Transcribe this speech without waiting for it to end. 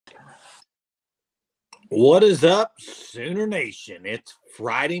What is up, Sooner Nation? It's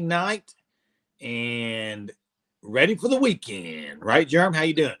Friday night and ready for the weekend, right, Jerem? How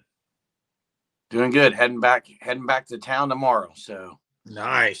you doing? Doing good. Heading back to town tomorrow. So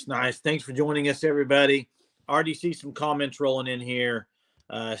Nice. Thanks for joining us, everybody. Already see some comments rolling in here.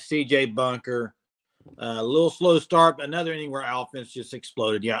 CJ Bunker, a little slow start, but another inning where offense just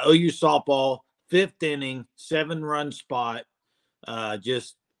exploded. Yeah, OU softball, fifth inning, 7-run spot,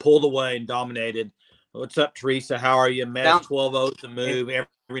 just pulled away and dominated. What's up, Teresa? How are you? Mets down. 12-0 to move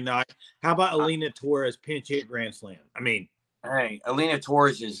every night. How about Alina Torres pinch hit grand slam? Hey, Alina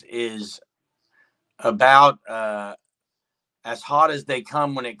Torres is about as hot as they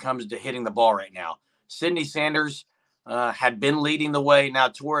come when it comes to hitting the ball right now. Sydney Sanders had been leading the way. Now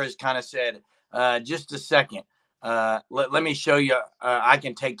Torres kind of said, just a second. Let me show you. I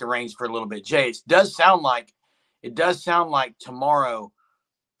can take the reins for a little bit. Jay, it does sound like tomorrow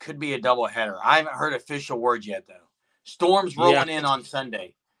could be a doubleheader. I haven't heard official word yet, though. Storm's rolling in on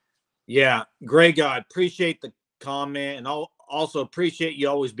Sunday. Yeah, great guy. Appreciate the comment, and I'll also appreciate you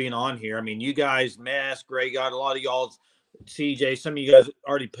always being on here. You guys, Mass, Gray God, a lot of y'all, CJ, some of you guys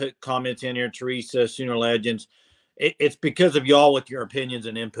already put comments in here. Teresa, Sooner Legends. It's because of y'all with your opinions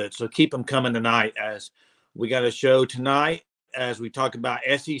and input. So keep them coming tonight, as we got a show tonight as we talk about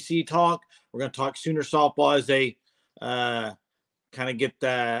SEC talk. We're going to talk Sooner softball as they kind of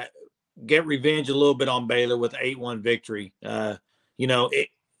get revenge a little bit on Baylor with 8-1 victory. OU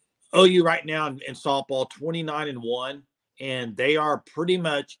right now in softball 29-1, and they are pretty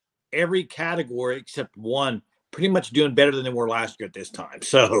much every category except one pretty much doing better than they were last year at this time.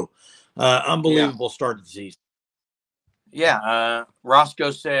 So unbelievable start to the season. Yeah,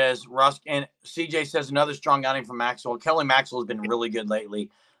 Roscoe says, and CJ says another strong outing from Maxwell. Kelly Maxwell has been really good lately.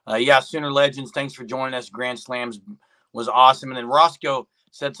 Sooner Legends, thanks for joining us. Grand Slams was awesome. And then Roscoe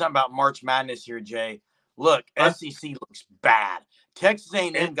said something about March Madness here, Jay. Look, SEC looks bad. Texas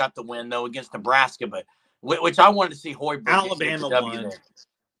A&M got the win, though, against Nebraska, but which I wanted to see Hoiberg Alabama get the won. There.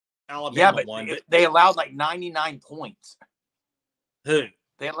 Alabama won. But they allowed like 99 points. Who?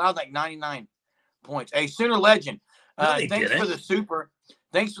 They allowed like 99 points. Hey, Sooner Legend, thanks for the super.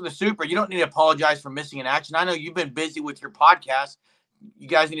 Thanks for the super. You don't need to apologize for missing in action. I know you've been busy with your podcast. You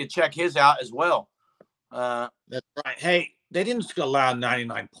guys need to check his out as well. That's right. Hey, they didn't allow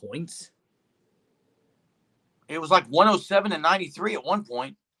 99 points. It was like 107 and 93 at one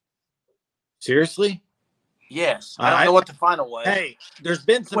point. Seriously? Yes. I don't know what the final was. Hey, there's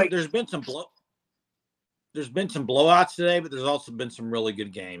been some blowouts today, but there's also been some really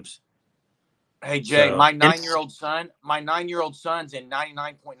good games. Hey Jay, my 9-year-old son's in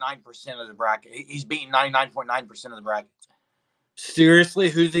 99.9% of the bracket. He's beating 99.9% of the bracket. Seriously,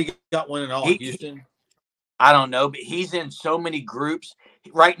 who's he got winning all? Houston? I don't know, but he's in so many groups.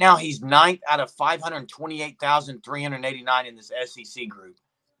 Right now, he's 9th out of 528,389 in this SEC group.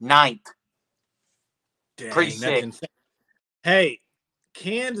 9th. Dang, pretty sick. Insane. Hey,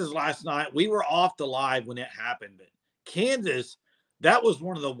 Kansas last night, we were off the live when it happened, but Kansas, that was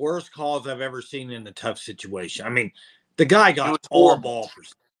one of the worst calls I've ever seen in a tough situation. The guy got all ball.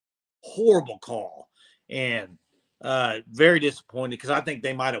 Horrible call. And very disappointed because I think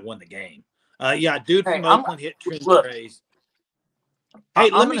they might have won the game. Dude from Oakland hit Trent Trays. Hey,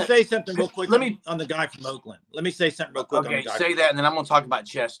 let me say something real quick on the guy from Oakland. Let me say something real quick. Okay, say that, and then I'm going to talk about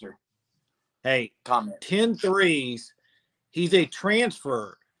Chester. Hey, comment. 10 threes. He's a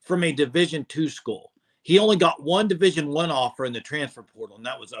transfer from a Division II school. He only got one Division I offer in the transfer portal, and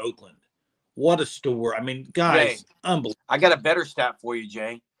that was Oakland. What a story. Guys, Jay, unbelievable. I got a better stat for you,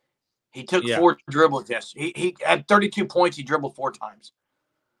 Jay. He took 4 dribbles. Yes, he had 32 points. He dribbled 4 times.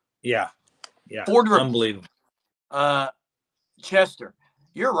 Yeah. 4 dribbles. Unbelievable. Chester,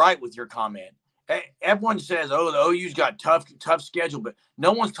 you're right with your comment. Everyone says, the OU's got tough schedule, but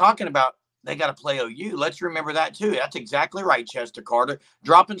no one's talking about they got to play OU. Let's remember that, too. That's exactly right, Chester Carter.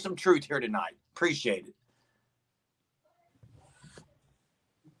 Dropping some truth here tonight. Appreciate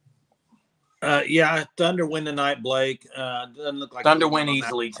it. Thunder win tonight, Blake. Doesn't look like Thunder win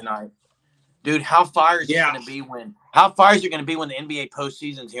easily tonight. Dude, how fire is it going to be when the NBA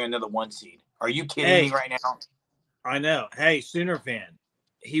postseason's here another 1 seed? Are you kidding me right now? I know. Hey, Sooner fan,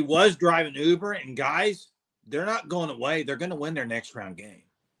 he was driving Uber, and guys, they're not going away. They're going to win their next round game.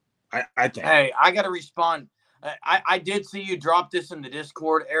 I think. Hey, I got to respond. I did see you drop this in the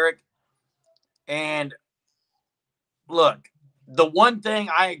Discord, Eric. And look, the one thing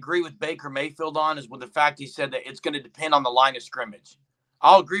I agree with Baker Mayfield on is with the fact he said that it's going to depend on the line of scrimmage.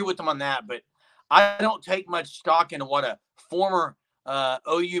 I'll agree with him on that, but I don't take much stock into what a former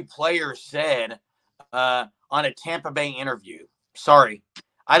OU player said on a Tampa Bay interview. Sorry.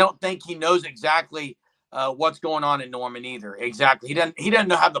 I don't think he knows exactly what's going on in Norman either. Exactly. He doesn't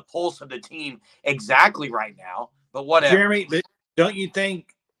know how the pulse of the team exactly right now, but whatever. Jeremy, but don't you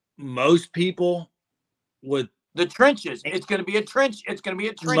think most people would the trenches? It's going to be a trench. It's going to be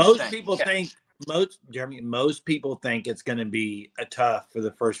a trench. Most thing. people think most people think it's going to be a tough for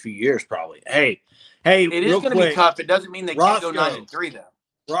the first few years, probably. Hey, it is going to be tough. It doesn't mean they can't go 9-3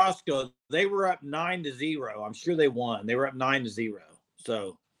 though. Roscoe, they were up 9-0. I'm sure they won. They were up 9-0.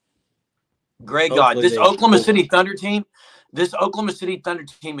 So, great God, this Oklahoma City Thunder team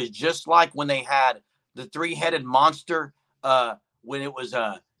is just like when they had the three-headed monster when it was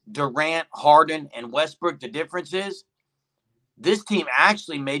Durant, Harden, and Westbrook. The difference is this team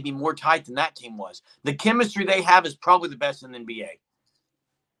actually may be more tight than that team was. The chemistry they have is probably the best in the NBA.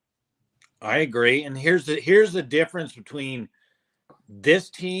 I agree. And here's the difference between this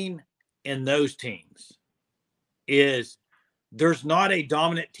team and those teams is there's not a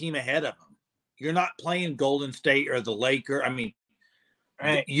dominant team ahead of them. You're not playing Golden State or the Lakers. I mean,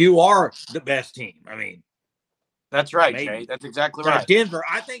 you are the best team. I mean, that's right, maybe. Jay. That's exactly right. Denver.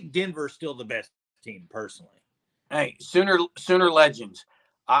 I think Denver's still the best team personally. Hey, Sooner legends.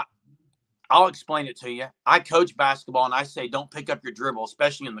 I'll explain it to you. I coach basketball, and I say don't pick up your dribble,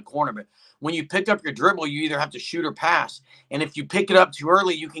 especially in the corner. But when you pick up your dribble, you either have to shoot or pass. And if you pick it up too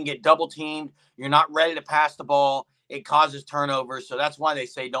early, you can get double teamed. You're not ready to pass the ball. It causes turnovers. So that's why they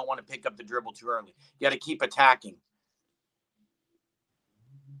say don't want to pick up the dribble too early. You got to keep attacking.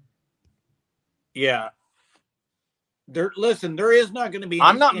 Yeah. There is not going to be.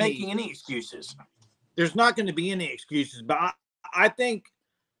 I'm not making any excuses. There's not going to be any excuses, but I think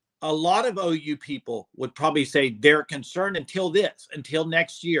a lot of OU people would probably say they're concerned until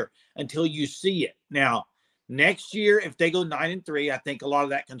next year, until you see it. Now, next year, if they go 9-3, I think a lot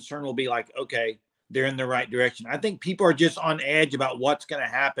of that concern will be like, okay, they're in the right direction. I think people are just on edge about what's going to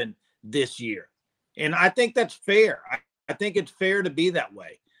happen this year. And I think that's fair. I think it's fair to be that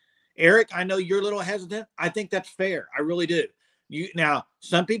way. Eric, I know you're a little hesitant. I think that's fair. I really do. Now,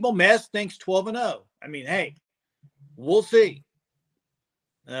 some people thinks 12-0. I mean, hey, we'll see.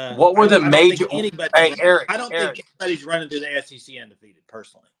 What were the major? Eric, I don't think anybody's running to the SEC undefeated,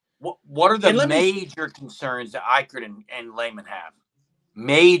 personally. What are the major concerns that Eichert and Lehman have?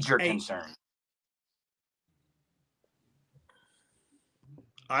 Major concerns.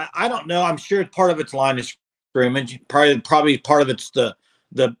 I don't know. I'm sure part of it's line of scrimmage. Probably part of it's the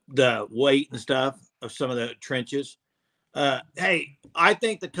weight and stuff of some of the trenches. Hey, I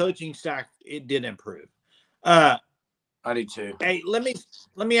think the coaching staff, it did improve. I do too. Hey, let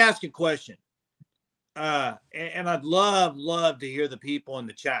me ask you a question. And I'd love to hear the people in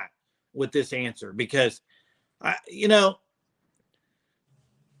the chat with this answer, because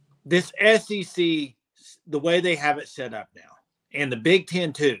this SEC, the way they have it set up now, and the Big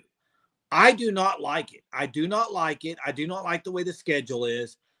Ten too, I do not like it. I do not like it. I do not like the way the schedule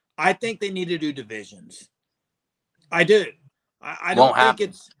is. I think they need to do divisions. I do. I don't think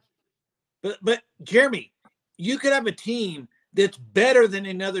it's. But Jeremy, you could have a team that's better than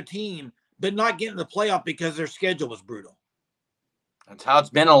another team, but not get in the playoff because their schedule was brutal. That's how it's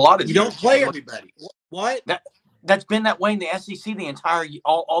been a lot of years. You don't play everybody. What? That's been that way in the SEC the entire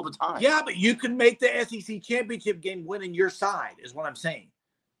all the time. Yeah, but you can make the SEC championship game winning your side, is what I'm saying.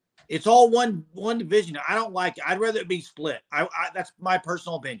 It's all one division. I don't like it. I'd rather it be split. That's my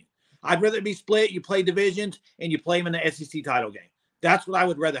personal opinion. I'd rather it be split. You play divisions and you play them in the SEC title game. That's what I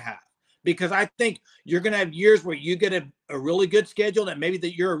would rather have, because I think you're going to have years where you get a really good schedule, and maybe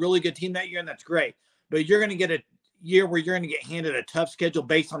that you're a really good team that year, and that's great. But you're going to get a year where you're going to get handed a tough schedule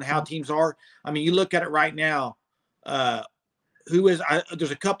based on how teams are. I mean, you look at it right now. There's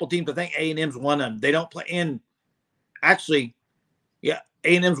a couple teams. I think A&M's one of them. They don't play in. Actually, yeah,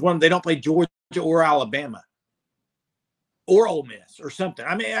 A&M's one. They don't play Georgia or Alabama or Ole Miss or something.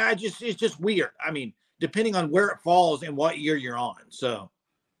 I mean, it's just weird. I mean, depending on where it falls and what year you're on. So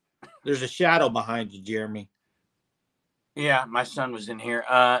there's a shadow behind you, Jeremy. Yeah, my son was in here.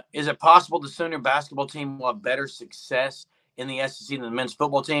 Is it possible the Sooner basketball team will have better success in the SEC than the men's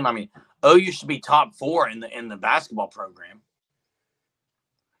football team? I mean, OU should be top 4 in the basketball program.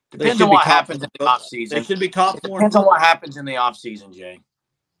 Depends on what happens in the offseason. They should be top 4. Depends on what happens in the offseason, Jay.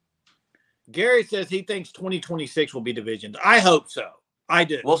 Gary says he thinks 2026 will be divisions. I hope so. I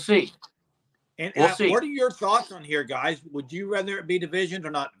do. We'll see. And we'll see. What are your thoughts on here, guys? Would you rather it be divisions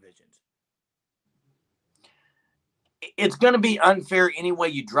or not divisions? It's going to be unfair any way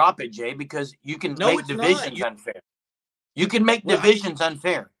you drop it, Jay, because you can make divisions unfair. You can make divisions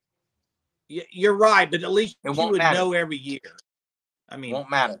unfair. You're right, but at least you would know every year. I mean, it won't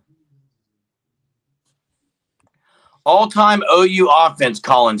matter. All-time OU offense,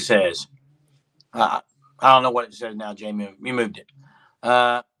 Colin says. I don't know what it says now, Jay. You moved it.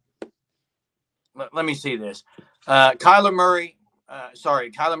 Let me see this. Kyler Murray,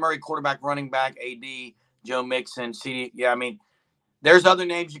 quarterback, running back, AD, Joe Mixon, CD. Yeah, I mean, there's other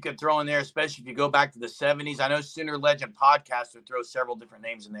names you could throw in there, especially if you go back to the 70s. I know Sooner Legend Podcast would throw several different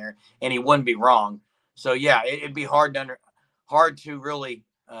names in there, and he wouldn't be wrong. So, yeah, it'd be hard to really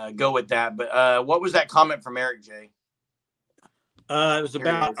go with that. But what was that comment from Eric J? It was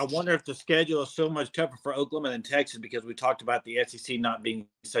about, I wonder if the schedule is so much tougher for Oklahoma than Texas because we talked about the SEC not being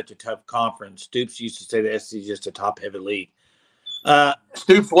such a tough conference. Stoops used to say the SEC is just a top-heavy league.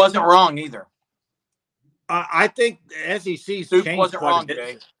 Stoops wasn't wrong either. I think the SEC's Stoops changed wasn't quite wrong a bit.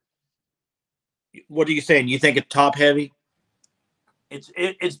 today. What are you saying? You think it's top-heavy?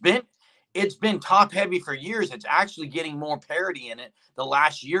 It's been top-heavy for years. It's actually getting more parity in it the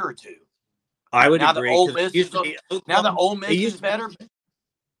last year or two. I would agree. Now the Ole Miss is better.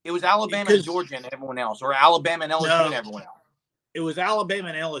 It was Alabama and Georgia and everyone else, or Alabama and LSU and everyone else. It was Alabama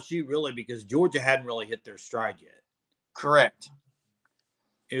and LSU really because Georgia hadn't really hit their stride yet. Correct.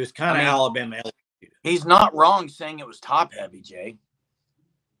 It was kind of Alabama, LSU. He's not wrong saying it was top-heavy, Jay.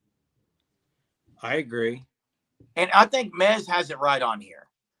 I agree. And I think Mez has it right on here.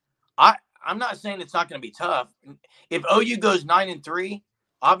 I'm not saying it's not going to be tough. If OU goes 9-3,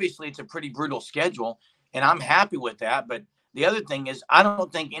 obviously it's a pretty brutal schedule, and I'm happy with that. But the other thing is I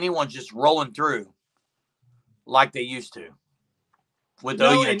don't think anyone's just rolling through like they used to with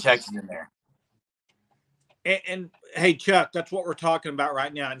OU and Texas in there. And hey, Chuck, that's what we're talking about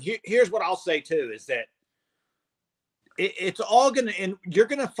right now. And here's what I'll say, too, is that it's all going to – and you're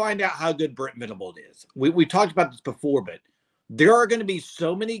going to find out how good Brent Venables is. We talked about this before, but there are going to be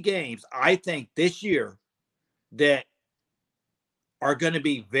so many games, I think, this year that are going to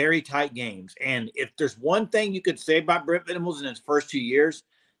be very tight games. And if there's one thing you could say about Brent Venables in his first 2 years,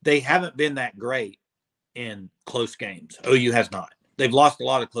 they haven't been that great in close games. OU has not. They've lost a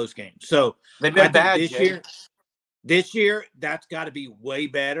lot of close games. So they've been bad this year, that's got to be way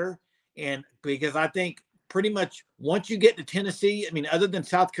better. And because I think pretty much once you get to Tennessee, I mean, other than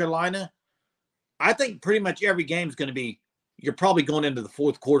South Carolina, I think pretty much every game is going to be, you're probably going into the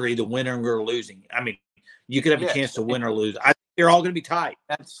fourth quarter either winning or losing. I mean, you could have a chance to win or lose. I think they're all going to be tight.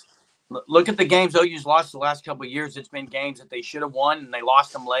 Look at the games OU's lost the last couple of years. It's been games that they should have won, and they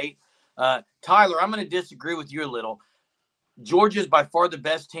lost them late. Tyler, I'm going to disagree with you a little. Georgia's by far the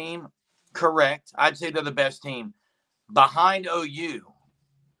best team. Correct. I'd say they're the best team. Behind OU.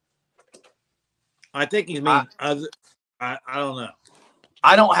 I think you mean I don't know.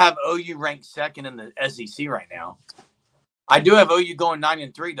 I don't have OU ranked second in the SEC right now. I do have OU going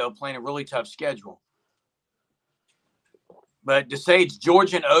 9-3, though, playing a really tough schedule. But to say it's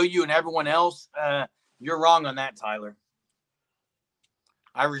Georgia and OU and everyone else, you're wrong on that, Tyler.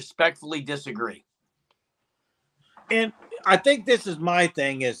 I respectfully disagree. And I think this is my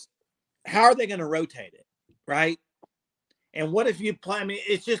thing is, how are they going to rotate it, right? And what if you play? I mean,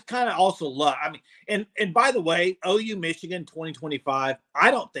 it's just kind of also luck. I mean, and by the way, OU Michigan 2025,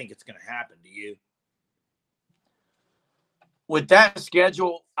 I don't think it's going to happen. Do you? With that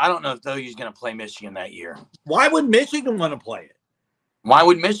schedule, I don't know if OU's going to play Michigan that year. Why would Michigan want to play it? Why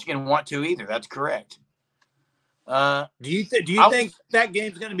would Michigan want to either? That's correct. Do you think that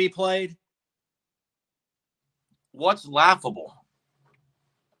game's going to be played? What's laughable?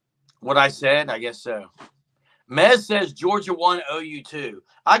 What I said? I guess so. Mez says Georgia 1, OU 2.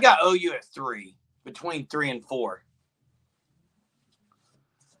 I got OU at 3, between 3 and 4.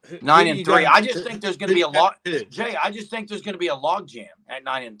 9-3. I just think there's going to be a log. Jay, I just think there's going to be a log jam at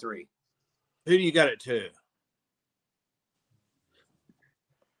 9-3. Who do you got at 2?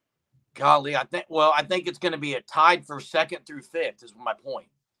 Golly, I think it's going to be a tied for 2nd through 5th. Is my point.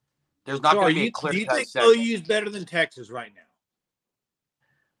 There's not going to be a clear cut second. Do you think OU is better than Texas right now?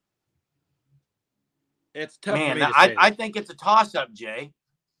 It's tough. Man, for me to say I think it's a toss-up, Jay.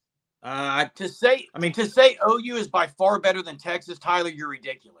 To say OU is by far better than Texas, Tyler, you're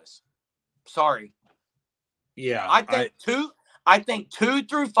ridiculous. Sorry. Yeah. I think 2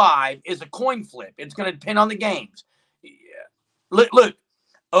 through 5 is a coin flip. It's going to depend on the games. Yeah. Look,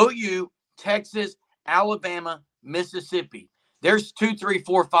 OU, Texas, Alabama, Mississippi. There's 2, 3,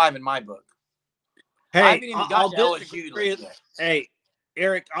 4, 5 in my book. Hey, I haven't even got to LSU. Hey,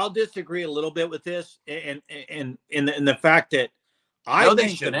 Eric, I'll disagree a little bit with this, and the fact that I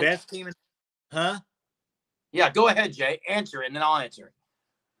think the best team Yeah, go ahead, Jay. Answer it, and then I'll answer it.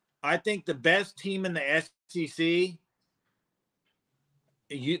 I think the best team in the SEC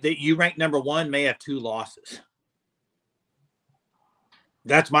that you rank number 1 may have 2 losses.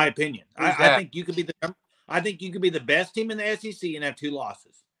 That's my opinion. I think you could be the best team in the SEC and have 2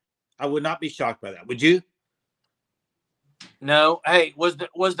 losses. I would not be shocked by that. Would you? No. Hey, was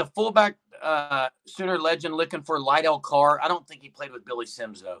the fullback Sooner legend looking for Lydell Carr? I don't think he played with Billy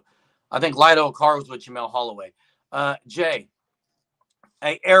Sims though. I think Lydell Carr was with Jamel Holloway. Jay.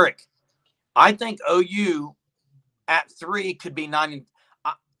 Hey, Eric. I think OU at 3 could be 9.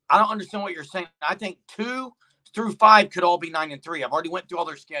 I don't understand what you're saying. I think 2 through 5 could all be 9-3. I've already went through all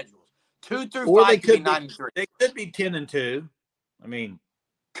their schedules. 2 through Or 5 could be 9-3. They could be 10-2. I mean,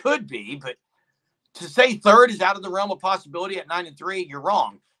 could be, but to say third is out of the realm of possibility at 9-3, you're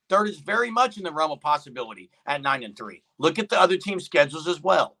wrong. Third is very much in the realm of possibility at 9-3. Look at the other team schedules as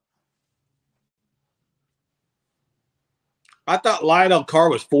well. I thought Lydell Carr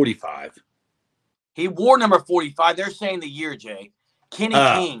was 45. He wore number 45. They're saying the year, Jay. Kenny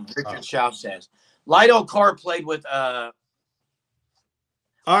King, Richard Schauf says. Lydell Carr played with all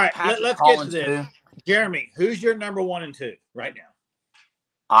right, let's Collins get to this. too. Jeremy, who's your number 1 and 2 right now?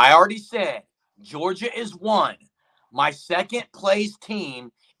 I already said Georgia is 1. My second place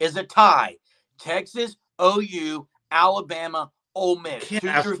team is a tie. Texas, OU, Alabama, Ole Miss, 2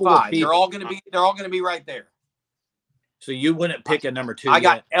 through 5. They're all going to be right there. So you wouldn't pick a number 2 I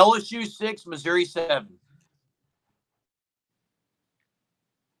got LSU 6, Missouri 7.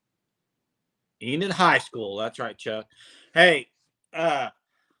 Enid High School. That's right, Chuck. Hey, I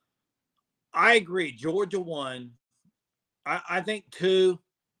agree. Georgia 1. I think 2.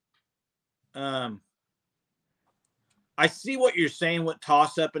 I see what you're saying with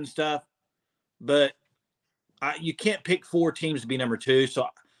toss up and stuff, but you can't pick 4 teams to be number 2. So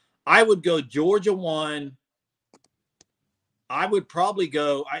I would go Georgia 1. I would probably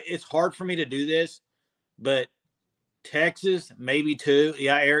go. It's hard for me to do this, but Texas maybe 2.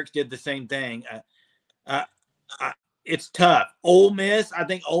 Yeah, Eric did the same thing. It's tough. Ole Miss. I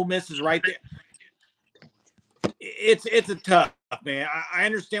think Ole Miss is right there. It's a tough, man. I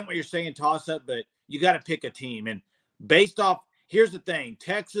understand what you're saying, toss up, but you got to pick a team. And based off, here's the thing: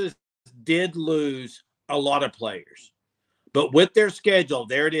 Texas did lose a lot of players, but with their schedule,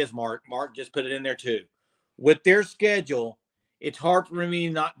 there it is. Mark just put it in there too. With their schedule, it's hard for me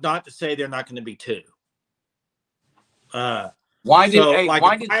not to say they're not going to be 2. If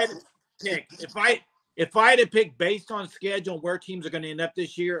I had to pick based on schedule where teams are going to end up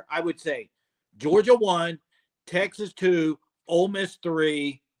this year, I would say Georgia 1, Texas 2, Ole Miss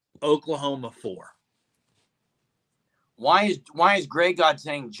 3, Oklahoma 4. Why is Greg God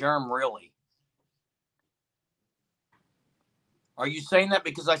saying germ really? Are you saying that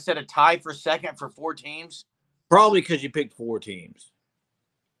because I said a tie for second for 4 teams? Probably because you picked 4 teams.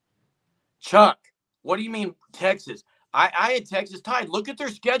 Chuck, what do you mean Texas? I had Texas tied. Look at their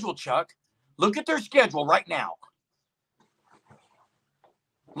schedule, Chuck. Look at their schedule right now.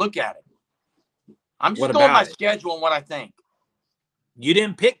 Look at it. I'm just going by schedule and what I think. You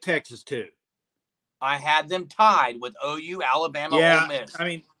didn't pick Texas 2. I had them tied with OU, Alabama, Ole Miss. I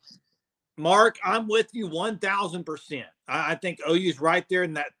mean, Mark, I'm with you 1,000%. I think OU's right there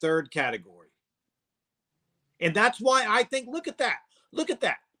in that third category. And that's why I think, look at that. Look at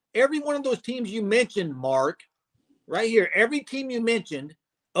that. Every one of those teams you mentioned, Mark, right here, every team you mentioned,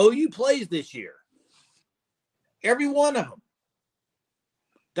 OU plays this year. Every one of them.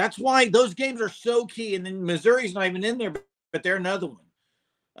 That's why those games are so key. And then Missouri's not even in there, but they're another one.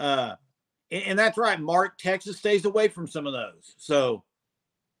 And that's right, Mark. Texas stays away from some of those. So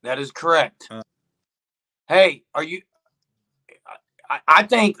that is correct. Hey, are you? I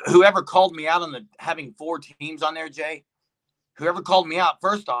think whoever called me out on the having 4 teams on there, Jay, whoever called me out,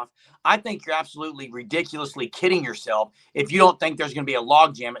 first off, I think you're absolutely ridiculously kidding yourself if you don't think there's going to be a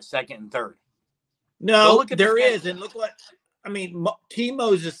logjam at second and third. No, there is. And look what, I mean, T.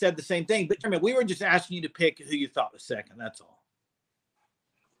 Moses said the same thing. But I mean, we were just asking you to pick who you thought was second. That's all.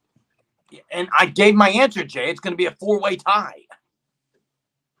 And I gave my answer, Jay. It's going to be a 4-way tie.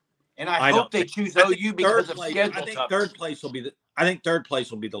 And I hope they choose OU because of schedule. I think third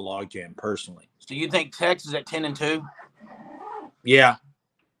place will be the logjam, personally. So you think Texas at 10-2? Yeah.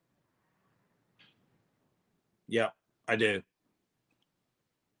 Yeah, I do.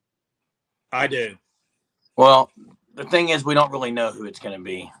 Well, the thing is, we don't really know who it's going to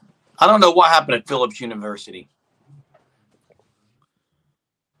be. I don't know what happened at Phillips University.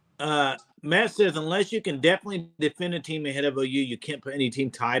 Matt says, unless you can definitely defend a team ahead of OU, you can't put any team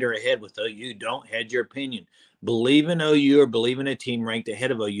tied or ahead with OU. Don't hedge your opinion. Believe in OU or believe in a team ranked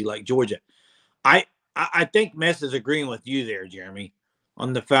ahead of OU like Georgia. I think Mess is agreeing with you there, Jeremy,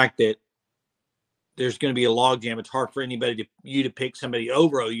 on the fact that there's going to be a logjam. It's hard for anybody to pick somebody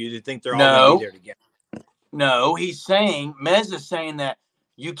over OU to think they're all going to be there together. No, Mez is saying that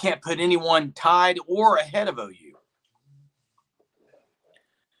you can't put anyone tied or ahead of OU.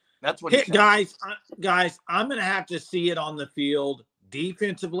 That's what he said. Guys, I'm going to have to see it on the field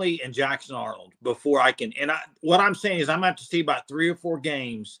defensively and Jackson Arnold before I can. And what I'm saying is I'm going to have to see about 3 or 4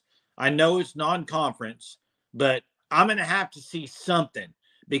 games. I know it's non-conference, but I'm going to have to see something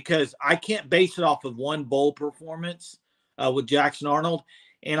because I can't base it off of one bowl performance with Jackson Arnold.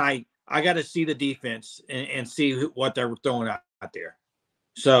 And I got to see the defense and see what they're throwing out there.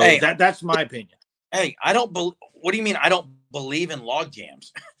 So that's my opinion. Hey, what do you mean I don't believe in log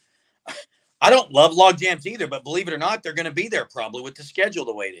jams? I don't love log jams either, but believe it or not, they're going to be there probably with the schedule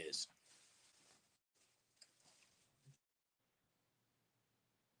the way it is.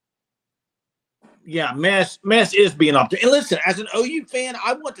 Yeah, mess is being up there. And listen, as an OU fan,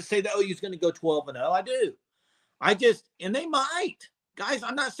 I want to say that OU is going to go 12-0. I do. And they might. Guys,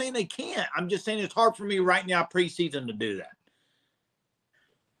 I'm not saying they can't. I'm just saying it's hard for me right now preseason to do that.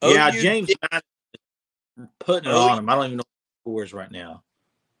 Yeah, James putting it on him. I don't even know what scores right now.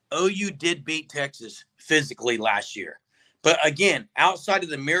 OU did beat Texas physically last year. But again, outside of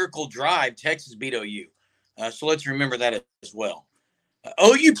the miracle drive, Texas beat OU. So let's remember that as well.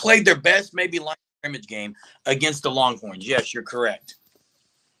 OU played their best, maybe line scrimmage game against the Longhorns. Yes, you're correct.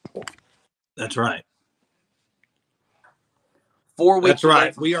 That's right. 4 weeks. That's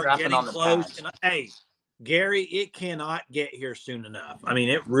right. We are getting close. And, hey, Gary, it cannot get here soon enough. I mean,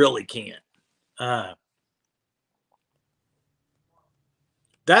 it really can't.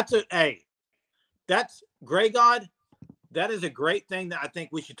 That's Gray God. That is a great thing that I think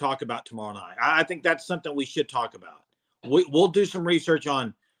we should talk about tomorrow night. I think that's something we should talk about. We'll do some research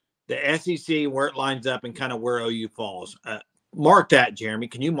on the SEC, where it lines up, and kind of where OU falls. Mark that, Jeremy.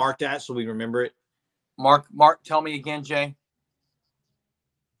 Can you mark that so we remember it? Mark, tell me again, Jay.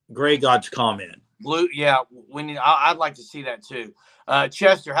 Gray God's comment. Blue, yeah, I'd like to see that too.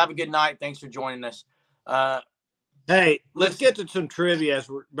 Chester, have a good night. Thanks for joining us. Hey, let's get to some trivia as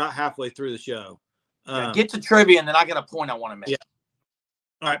we're about halfway through the show. Get to trivia, and then I got a point I want to make. Yeah.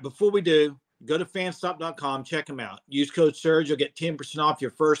 All right, before we do, go to fanstop.com, check them out. Use code SURGE. You'll get 10% off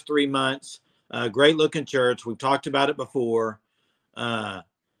your first 3 months. Great looking shirts. We've talked about it before.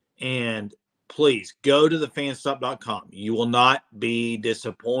 And please go to the fanstop.com. You will not be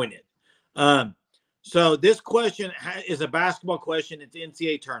disappointed. So this question is a basketball question. It's the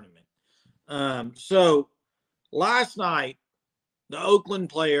NCAA tournament. So last night, the Oakland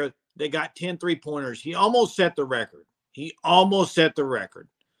player, they got 10 3-pointers. He almost set the record.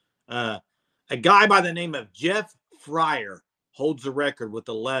 A guy by the name of Jeff Fryer holds the record with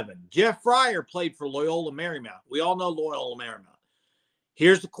 11. Jeff Fryer played for Loyola Marymount. We all know Loyola Marymount.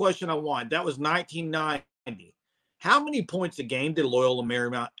 Here's the question I want. That was 1990. How many points a game did Loyola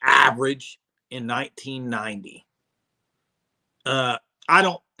Marymount average in 1990? I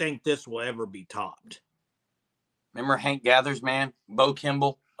don't think this will ever be topped. Remember Hank Gathers, man? Bo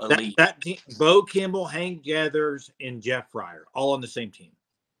Kimball, elite. That team, Bo Kimball, Hank Gathers, and Jeff Fryer, all on the same team.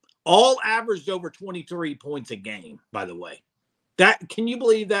 All averaged over 23 points a game, by the way. Can you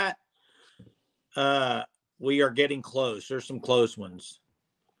believe that? We are getting close. There's some close ones.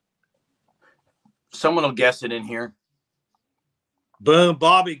 Someone will guess it in here. Boom.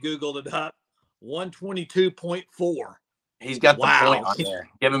 Bobby Googled it up. 122.4. He's got the point on there.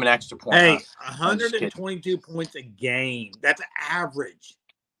 Give him an extra point. Hey, 122 points a game. That's average.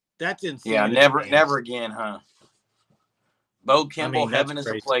 That's insane. Yeah, never again, huh? Bo Kimball, heaven is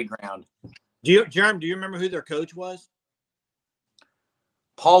a playground. Jeremy, do you remember who their coach was?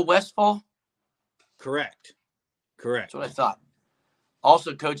 Paul Westphal? Correct. That's what I thought.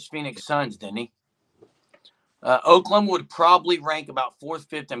 Also coached Phoenix Suns, didn't he? Oakland would probably rank about 4th,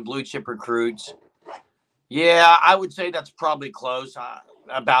 5th in blue chip recruits. Yeah, I would say that's probably close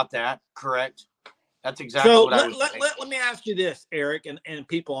about that. Correct. That's exactly what I would say. Let me ask you this, Eric, and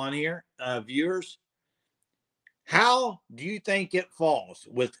people on here, viewers. How do you think it falls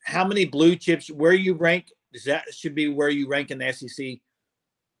with how many blue chips, where you rank? Should be where you rank in the SEC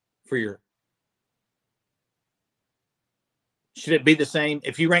for your. Should it be the same?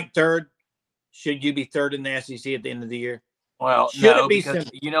 If you rank 3rd, should you be 3rd in the SEC at the end of the year? Well, no, because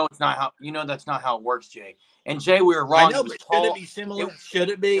it's not how that's not how it works, Jay. And Jay, we were wrong. I know, but should it be similar? Should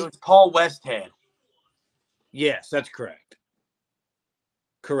it be? It was Paul Westhead. Yes, that's correct.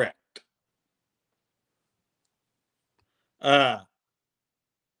 Correct. Where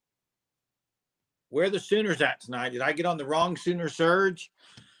are the Sooners at tonight? Did I get on the wrong Sooner surge?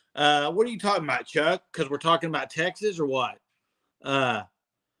 What are you talking about, Chuck? Because we're talking about Texas or what?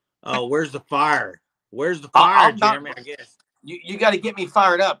 Where's the fire? Where's the fire, Jeremy? I guess you got to get me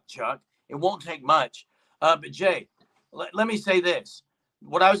fired up, Chuck. It won't take much. But Jay, let me say this.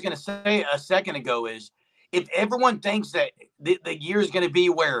 What I was going to say a second ago is if everyone thinks that the year is going to be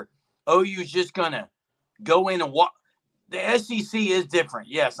where OU is just going to go in and walk, the SEC is different.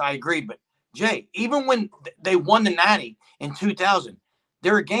 Yes, I agree. But, Jay, even when they won the Natty in 2000,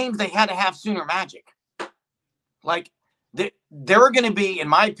 there are games they had to have Sooner magic. Like, there are going to be, in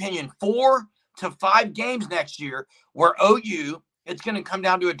my opinion, 4 to 5 games next year where OU, it's going to come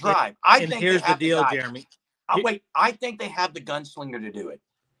down to a drive. I think here's the deal, Jeremy. I think they have the gunslinger to do it.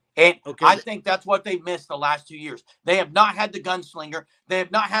 And I think that's what they've missed the last 2 years. They have not had the gunslinger. They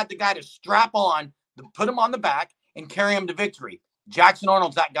have not had the guy to strap on, put him on the back, and carry him to victory. Jackson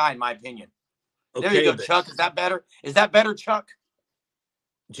Arnold's that guy, in my opinion. There you go, Chuck. Is that better? Is that better, Chuck?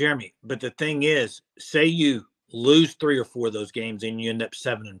 Jeremy, but the thing is, say you lose 3 or 4 of those games and you end up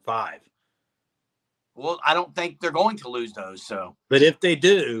 7-5. Well, I don't think they're going to lose those. So, but if they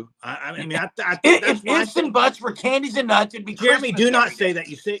do, I mean, I if ifs and buts for candies and nuts, it'd be Jeremy. Christmas Do not say that.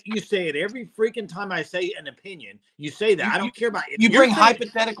 You say it every freaking time I say an opinion. You say that. I don't care about it. You bring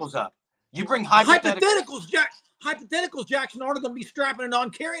hypotheticals up. You bring hypotheticals. Hypotheticals. Jackson Arnold going to be strapping it on,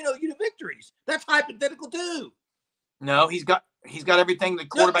 carrying OU to victories. That's hypothetical too. No, he's got everything the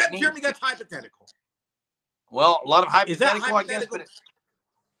quarterback needs. Jeremy, that's hypothetical. Well, a lot of hypothetical, I guess. But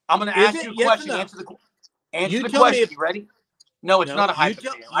I'm going to ask you a question. Answer the question. You ready? No, it's not a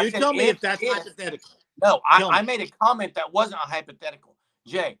hypothetical. You tell me if that's hypothetical. No, I made a comment that wasn't a hypothetical.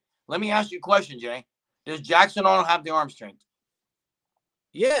 Jay, let me ask you a question, Jay. Does Jackson Arnold have the arm strength?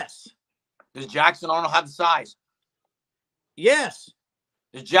 Yes. Does Jackson Arnold have the size? Yes.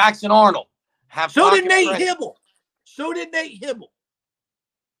 Does Jackson Arnold have So did Nate Hibble. So did Nate Hibble.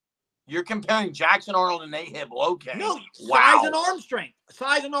 You're comparing Jackson Arnold and Nate Hibble. Okay. No, size and arm strength.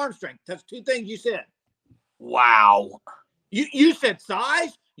 Size and arm strength. That's 2 things you said. Wow. You said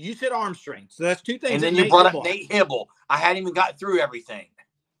size, you said arm strength. So that's 2 things. And then you brought up Nate Hibble. I hadn't even got through everything.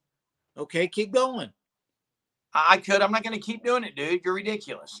 Okay, keep going. I could. I'm not going to keep doing it, dude. You're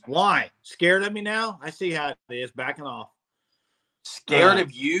ridiculous. Why? Scared of me now? I see how it is. Backing off. Scared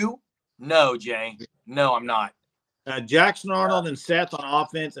of you? No, Jay. No, I'm not. Jackson Arnold and Seth on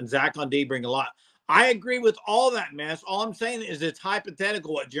offense and Zach on D bring a lot. I agree with all that mess. All I'm saying is it's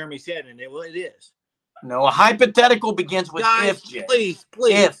hypothetical what Jeremy said, and it is. No, a hypothetical begins with Guys, if, Jay.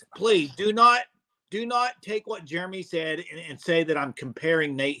 Please do not take what Jeremy said and say that I'm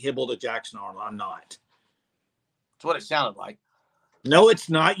comparing Nate Hibble to Jackson Arnold. I'm not. That's what it sounded like. No, it's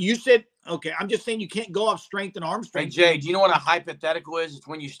not. You said, okay, I'm just saying you can't go off strength and arm strength. Hey, Jay, do you know what a hypothetical is? It's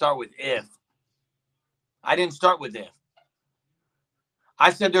when you start with if. I didn't start with if.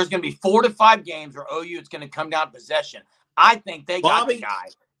 I said there's going to be 4 to 5 games where OU it's going to come down to possession. I think they got the guy,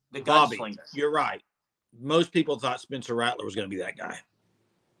 the gunslinger. You're right. Most people thought Spencer Rattler was going to be that guy.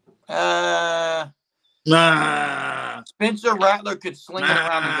 Spencer Rattler could sling it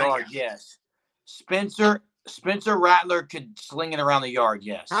around the yard, yes. Spencer Rattler could sling it around the yard,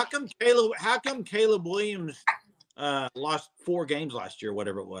 yes. How come Caleb Williams lost 4 games last year,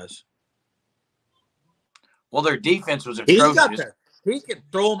 whatever it was? Well, their defense was atrocious. He could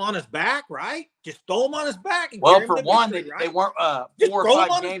throw him on his back, right? Just throw him on his back. And well, for one, victory, they weren't 4 or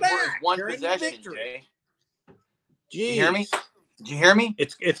 5 games where it was one possession, Jay. Did you hear me? Did you hear me?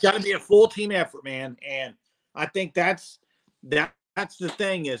 It's got to be a full team effort, man. And I think that's the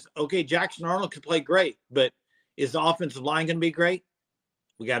thing is, okay, Jackson Arnold could play great, but is the offensive line going to be great?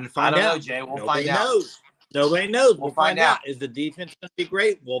 We got to find out. I don't know, Jay. We'll find out. Nobody knows. We'll find out. Is the defense going to be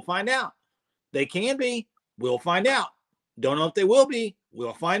great? We'll find out. They can be. We'll find out. Don't know if they will be.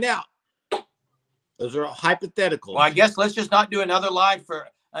 We'll find out. Those are hypotheticals. Well, I guess let's just not do another live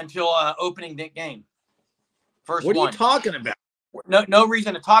until opening game. First what one. What are you talking about? No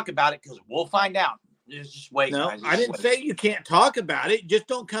reason to talk about it because we'll find out. Just wait. No, guys, I didn't say you can't talk about it. Just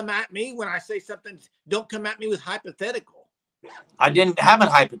don't come at me when I say something. Don't come at me with hypothetical. I didn't have a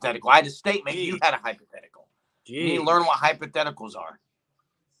hypothetical. I had a statement. You had a hypothetical. Jeez. You need to learn what hypotheticals are.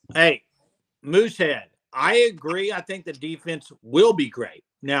 Hey, Moosehead, I agree. I think the defense will be great.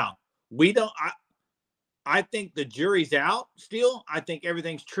 Now, we don't. I think the jury's out still. I think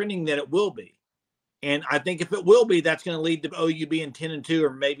everything's trending that it will be. And I think if it will be, that's going to lead to OU being 10-2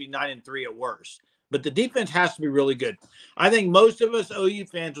 or maybe 9-3 at worst. But the defense has to be really good. I think most of us OU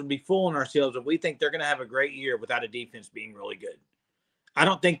fans would be fooling ourselves if we think they're going to have a great year without a defense being really good. I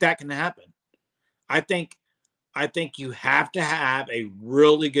don't think that can happen. I think you have to have a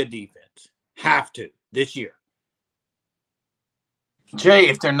really good defense. Have to this year. Jay,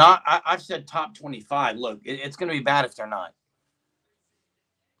 if they're not, I've said top 25. Look, it's going to be bad if they're not.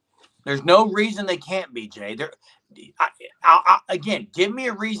 There's no reason they can't be, Jay. Again, give me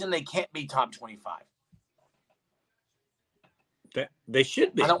a reason they can't be top 25. They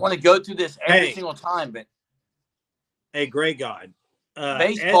should be. I don't want to go through this every single time, but Hey, Gray God.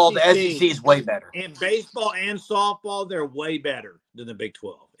 Baseball, the SEC is way better. In baseball and softball, they're way better than the Big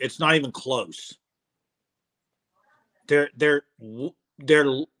 12. It's not even close. They're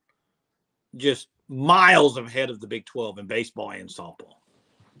just miles ahead of the Big 12 in baseball and softball.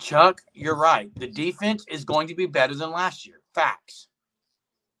 Chuck, you're right. The defense is going to be better than last year. Facts.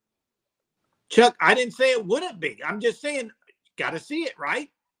 Chuck, I didn't say it wouldn't be. I'm just saying, got to see it, right?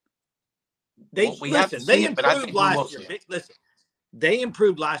 They improved last year. Listen, they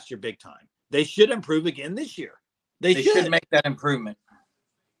improved last year big time. They should improve again this year. They should make that improvement.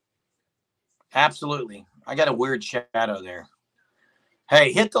 Absolutely. I got a weird shadow there.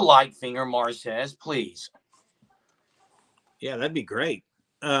 Hey, hit the like finger, Mars says, please. Yeah, that'd be great.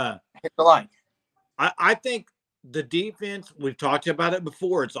 Hit the like. I think the defense, we've talked about it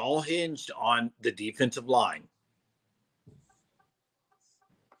before, it's all hinged on the defensive line.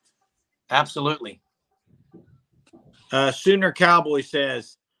 Absolutely. Sooner Cowboy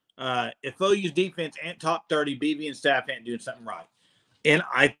says, if OU's defense ain't top 30, BV and staff ain't doing something right. And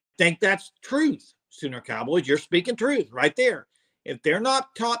I think that's truth, Sooner Cowboys. You're speaking truth right there. If they're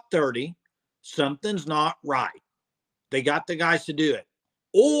not top 30, something's not right. They got the guys to do it.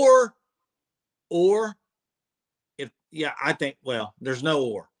 Or I think, well, there's no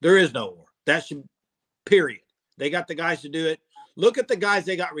or. There is no or. That should, period. They got the guys to do it. Look at the guys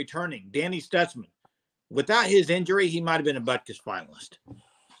they got returning. Danny Stutzman. Without his injury, he might have been a Butkus finalist.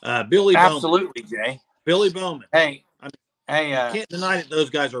 Billy Bowman. Absolutely, Jay. Billy Bowman. Hey, you can't deny that those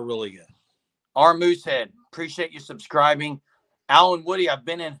guys are really good. Our Moosehead, appreciate you subscribing. Alan Woody, I've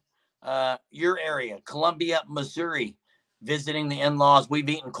been in your area, Columbia, Missouri, visiting the in-laws. We've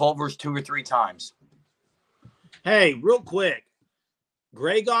eaten Culver's 2 or 3 times. Hey, real quick,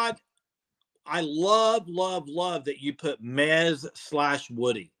 Gray God, I love that you put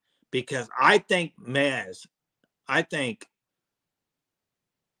Mez/Woody, because I think Mez,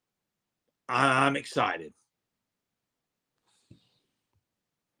 I'm excited.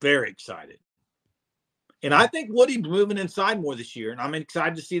 Very excited. And I think Woody's moving inside more this year, and I'm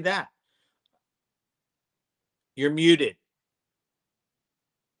excited to see that. You're muted.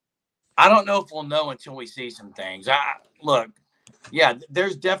 I don't know if we'll know until we see some things. Look, yeah,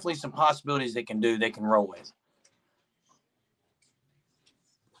 there's definitely some possibilities they can roll with.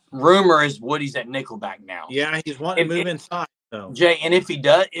 Rumor is Woody's at Nickelback now. Yeah, he's wanting to move inside. So. Jay, and if he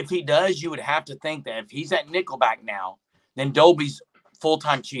does, you would have to think that if he's at Nickelback now, then Dolby's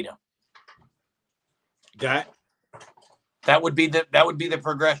full-time Cheetah. That would be the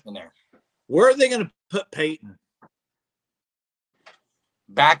progression there. Where are they going to put Peyton?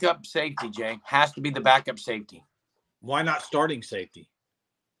 Backup safety, Jay. Has to be the backup safety. Why not starting safety?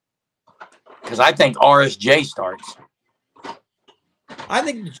 Because I think RSJ starts. I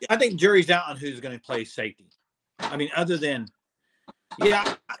think jury's out on who's going to play safety. I mean, other than,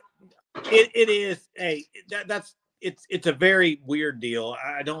 yeah, it is. Hey, it's a very weird deal.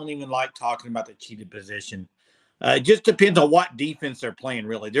 I don't even like talking about the cheated position. It just depends on what defense they're playing.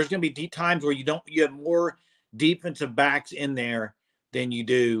 Really, there's going to be times where you have more defensive backs in there than you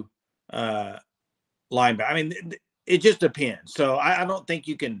do linebacker. I mean, it just depends. So I don't think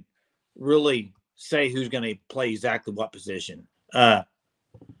you can really say who's going to play exactly what position. Sooner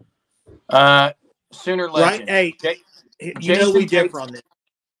legend. Right? Hey, we differ on this.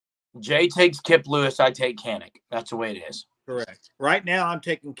 Jay takes Kip Lewis. I take Kanik. That's the way it is. Correct. Right now, I'm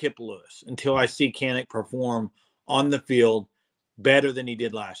taking Kip Lewis until I see Kanik perform on the field better than he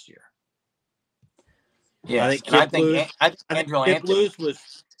did last year. Yeah, I think Kip Lewis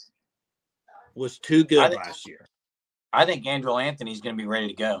was too good last year. I think Andrew Anthony's going to be ready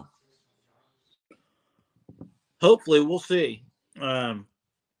to go. Hopefully, we'll see.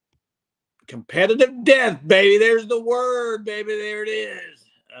 Competitive depth, baby. There's the word, baby. There it is.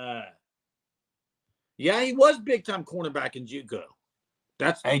 Yeah, he was big-time cornerback in JUCO.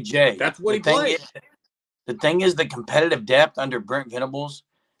 Hey, Jay. That's what he played. The thing is, the competitive depth under Brent Venables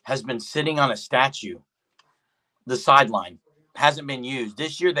has been sitting on a statue. The sideline hasn't been used.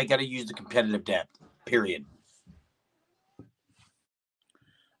 This year, they got to use the competitive depth, period.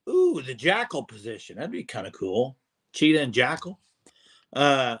 Ooh, the jackal position. That'd be kind of cool. Cheetah and jackal.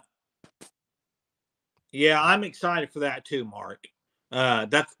 Yeah, I'm excited for that too, Mark.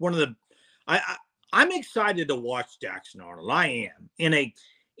 That's one of the I'm excited to watch Jackson Arnold. I am.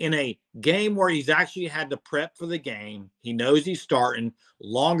 In a game where he's actually had to prep for the game. He knows he's starting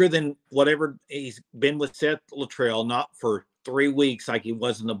longer than whatever he's been with Seth Luttrell, not for 3 weeks like he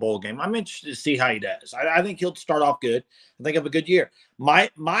was in the bowl game. I'm interested to see how he does. I think he'll start off good. I think have a good year. My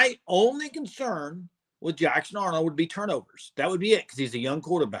only concern with Jackson Arnold would be turnovers. That would be it, because he's a young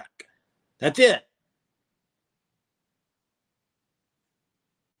quarterback. That's it.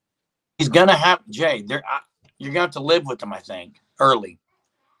 gonna have Jay. You're gonna have to live with him, I think, early,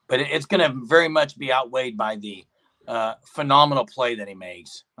 but it's gonna very much be outweighed by the phenomenal play that he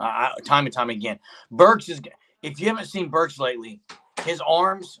makes time and time again. Burks is. If you haven't seen Burks lately, his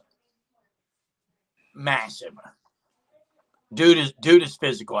arms massive. Dude is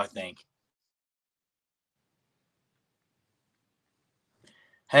physical, I think.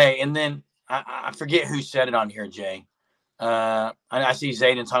 Hey, and then I forget who said it on here, Jay. I see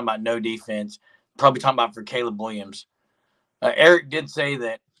Zayden talking about no defense, probably talking about for Caleb Williams. Eric did say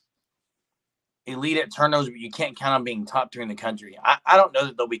that elite at turnovers, but you can't count on being top 3 in the country. I don't know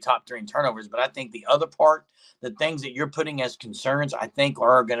that they'll be top 3 in turnovers, but I think the other part, the things that you're putting as concerns, I think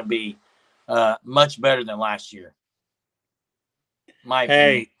are going to be much better than last year. My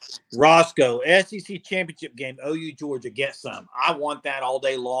opinion. Roscoe, SEC championship game, OU Georgia, get some. I want that all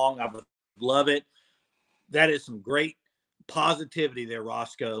day long. I would love it. That is some great positivity there,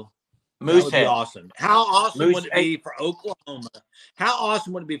 Roscoe. That would be awesome. How awesome would it be for Oklahoma? How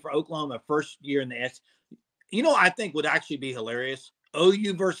awesome would it be for Oklahoma first year in the SEC? You know, I think would actually be hilarious.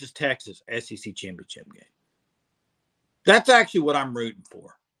 OU versus Texas SEC championship game. That's actually what I'm rooting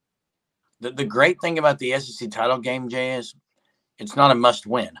for. The great thing about the SEC title game, Jay, is it's not a must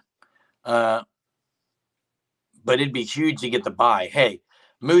win. But it'd be huge to get the bye. Hey,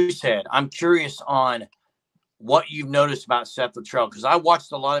 Moosehead, I'm curious on what you've noticed about Seth Luttrell, because I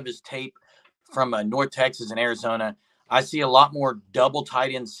watched a lot of his tape from North Texas and Arizona. I see a lot more double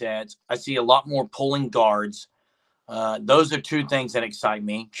tight end sets. I see a lot more pulling guards. Those are 2 things that excite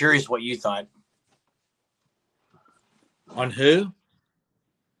me. Curious what you thought. On who?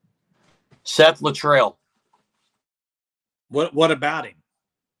 Seth Luttrell. What about him?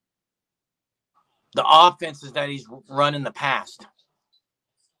 The offenses that he's run in the past.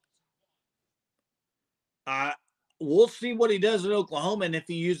 We'll see what he does at Oklahoma, and if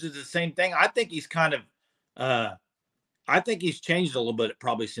he uses the same thing. I think he's kind of I think he's changed a little bit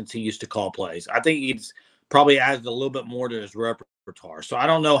probably since he used to call plays. I think he's probably added a little bit more to his repertoire. So I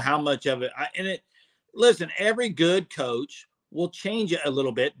don't know how much of it. Listen, every good coach will change it a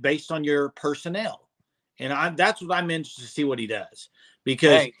little bit based on your personnel. And that's what I'm interested to see what he does.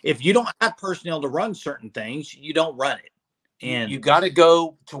 Because if you don't have personnel to run certain things, you don't run it. And you got to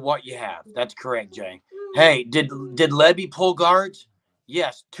go to what you have. That's correct, Jay. Hey, did Levy pull guards?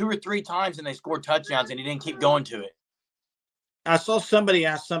 Yes, 2 or 3 times, and they scored touchdowns, and he didn't keep going to it. I saw somebody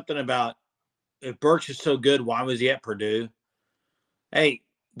ask something about if Burks is so good, why was he at Purdue? Hey,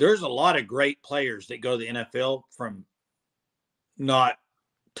 there's a lot of great players that go to the NFL from not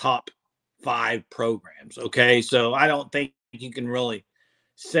top 5 programs, okay? So I don't think you can really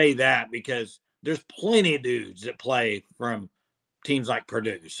say that because there's plenty of dudes that play from teams like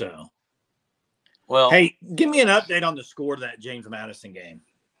Purdue. So, well, hey, give me an update on the score of that James Madison game.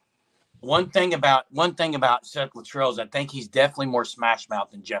 One thing about Seth Luttrell is I think he's definitely more smash mouth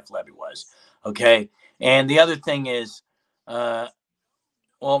than Jeff Levy was. Okay, and the other thing is,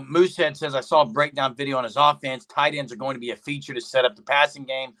 Moosehead says I saw a breakdown video on his offense. Tight ends are going to be a feature to set up the passing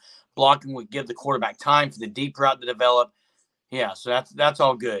game. Blocking would give the quarterback time for the deep route to develop. Yeah, so that's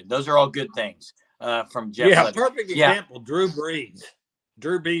all good. Those are all good things from Jeff Levy. Perfect example. Drew Brees.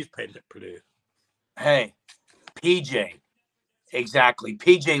 Drew Brees played at Purdue. Hey, PJ. Exactly.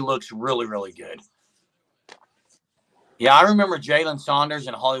 PJ looks really, really good. Yeah, I remember Jalen Saunders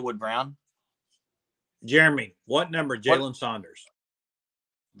and Hollywood Brown. Jeremy, what number Jalen Saunders?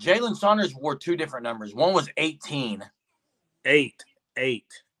 Jalen Saunders wore 2 different numbers. One was 18. 8.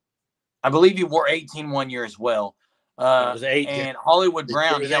 I believe he wore 18 one year as well. It was 8. And Hollywood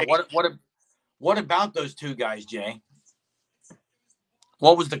Brown. Yeah, what about those 2 guys, Jay?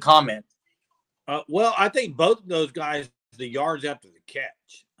 What was the comment? Well, I think both of those guys, the yards after the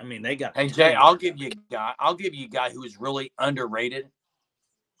catch. I mean, they got. Hey Jay, I'll give you a guy who is really underrated.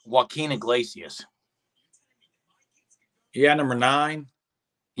 Joaquin Iglesias. Yeah, number 9.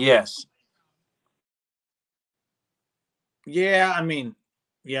 Yes. Yeah, I mean,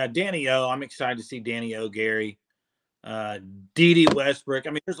 Danny O. I'm excited to see Danny O. Gary, D.D. Westbrook.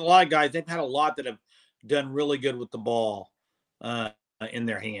 I mean, there's a lot of guys. They've had a lot that have done really good with the ball in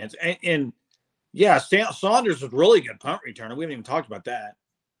their hands. And Saunders was really good punt returner. We haven't even talked about that.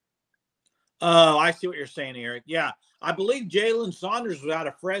 Oh, I see what you're saying, Eric. Yeah, I believe Jalen Saunders was out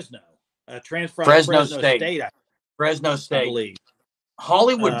of Fresno, transfer out of Fresno State. Fresno State. I believe.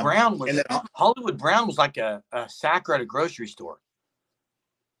 Hollywood Brown was like a sacker at a grocery store.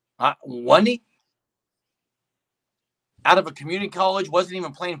 Wasn't he? Out of a community college, wasn't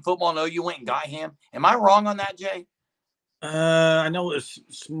even playing football. No, you went and got him. Am I wrong on that, Jay? I know it was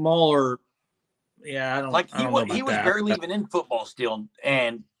smaller. Yeah, I don't know about he was barely even in football still,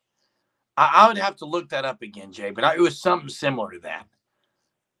 and I would have to look that up again, Jay, but it was something similar to that.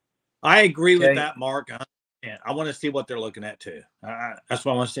 I agree with that, Mark. I want to see what they're looking at too. That's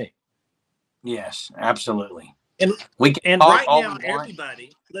what I want to see. Yes, absolutely. And right now,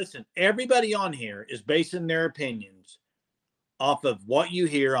 everybody on here is basing their opinions off of what you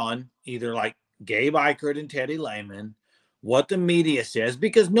hear on either like Gabe Eichert and Teddy Lehman, what the media says,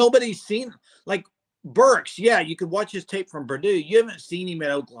 because nobody's seen, like Burks. Yeah, you could watch his tape from Purdue. You haven't seen him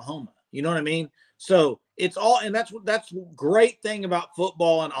at Oklahoma. You know what I mean? So it's all, and that's great thing about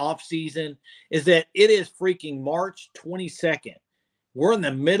football and off season is that it is freaking March 22nd. We're in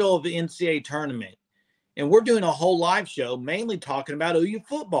the middle of the NCAA tournament, and we're doing a whole live show mainly talking about OU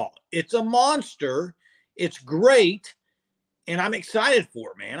football. It's a monster. It's great. And I'm excited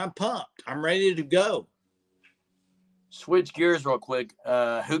for it, man. I'm pumped. I'm ready to go. Switch gears real quick.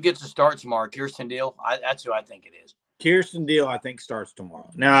 Who gets to start tomorrow? Kirsten Deal? That's who I think it is. Kirsten Deal, I think, starts tomorrow.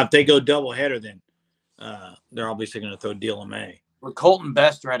 Now, if they go doubleheader, then they're obviously going to throw Deal in May. Well, Colton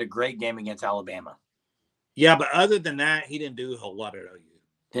Bester had a great game against Alabama. Yeah, but other than that, he didn't do a whole lot at OU.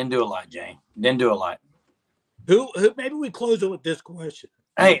 Didn't do a lot, Jay. Didn't do a lot. Who? Maybe we close it with this question.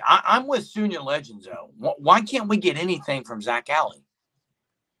 Hey, I'm with Senior Legends, though. Why can't we get anything from Zach Alley?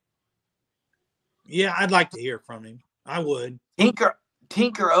 Yeah, I'd like to hear from him. I would.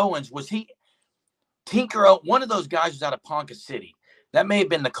 Tinker Owens, was he – one of those guys was out of Ponca City. That may have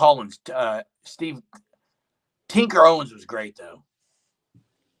been the Collins. Steve – Tinker Owens was great, though.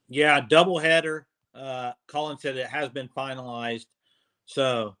 Yeah, doubleheader. Collins said it has been finalized.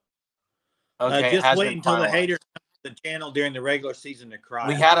 So okay, just wait until the haters come to the channel during the regular season to cry.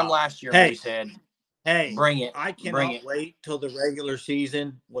 We had him last year. We said, hey, bring it. I cannot wait till the regular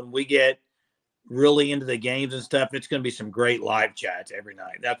season when we get really into the games and stuff. It's going to be some great live chats every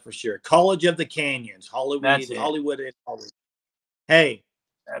night. That's for sure. College of the Canyons, Hollywood. Hey,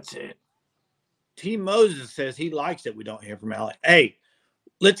 that's it. T. Moses says he likes it. We don't hear from Alec. Hey,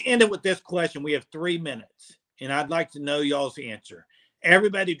 let's end it with this question. We have 3 minutes, and I'd like to know y'all's answer.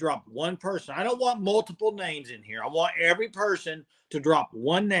 Everybody drop one person. I don't want multiple names in here. I want every person to drop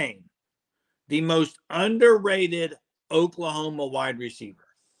one name. The most underrated Oklahoma wide receiver.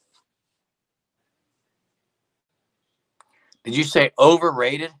 Did you say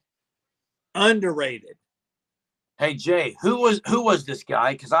overrated? Underrated. Hey, Jay, who was this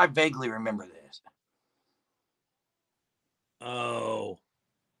guy? Because I vaguely remember this. Oh.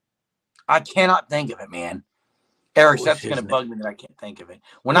 I cannot think of it, man. Eric, that's going to bug me that I can't think of it.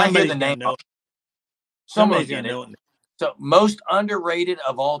 When I hear the name, somebody's going to know it. So, most underrated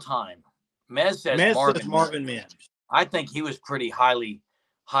of all time. Mez says Marvin Mims. I think he was pretty highly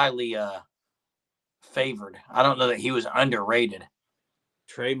favored. I don't know that he was underrated.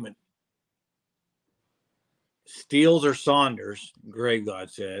 Trademan. Steele or Saunders, Greg God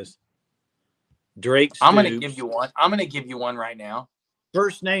says. Drake Stoops. I'm going to give you one. I'm going to give you one right now.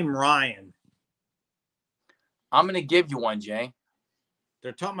 First name Ryan. I'm going to give you one, Jay.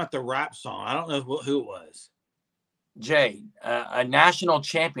 They're talking about the rap song. I don't know who it was. Jay, a national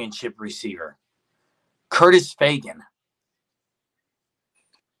championship receiver. Curtis Fagan.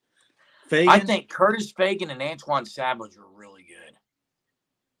 I think Curtis Fagan and Antoine Savage were really good.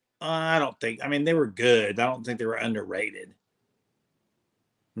 I don't think. I mean, they were good. I don't think they were underrated.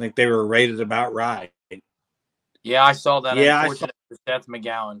 I think they were rated about right. Yeah, I saw that. Yeah, unfortunate for Seth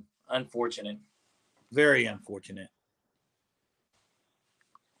McGowan. Unfortunate. Very unfortunate.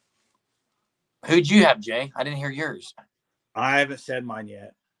 Who'd you have, Jay? I didn't hear yours. I haven't said mine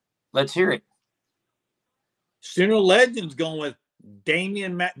yet. Let's hear it. Sooner Legends going with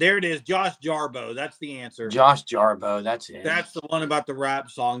Damian. There it is. Josh Jarbo. That's the answer. Josh Jarbo. That's it. That's the one about the rap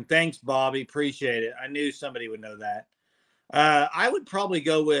song. Thanks, Bobby. Appreciate it. I knew somebody would know that. I would probably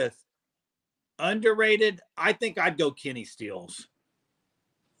go with underrated. I think I'd go Kenny Stills.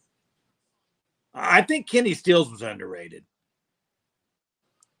 I think Kenny Stills was underrated.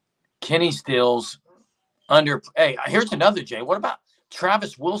 Kenny Stills Hey, here's another, Jay. What about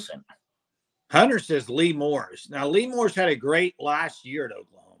Travis Wilson? Hunter says Lee Morris. Now, Lee Morris had a great last year at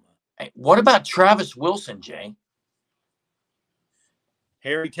Oklahoma. Hey, what about Travis Wilson, Jay?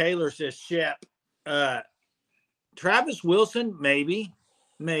 Harry Taylor says Shep. Travis Wilson, maybe.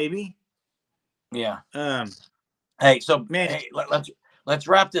 Yeah. Hey, so man, hey, let's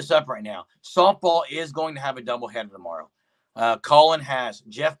wrap this up right now. Softball is going to have a doubleheader tomorrow. Colin has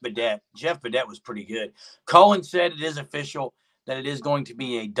Jeff Badette. Jeff Badette was pretty good. Colin said it is official that it is going to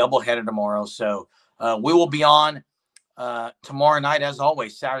be a doubleheader tomorrow. So we will be on tomorrow night, as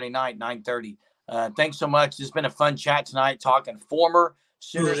always, Saturday night, 9:30. Thanks so much. It's been a fun chat tonight talking former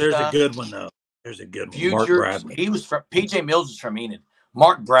Sooner There's stuff. a good one, though. There's a good one. Futures. He was from PJ Mills is from Enid.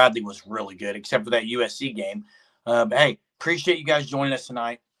 Mark Bradley was really good, except for that USC game. But hey, appreciate you guys joining us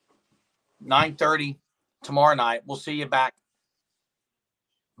tonight. 9:30 tomorrow night. We'll see you back.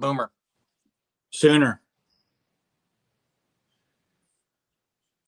 Boomer. Sooner.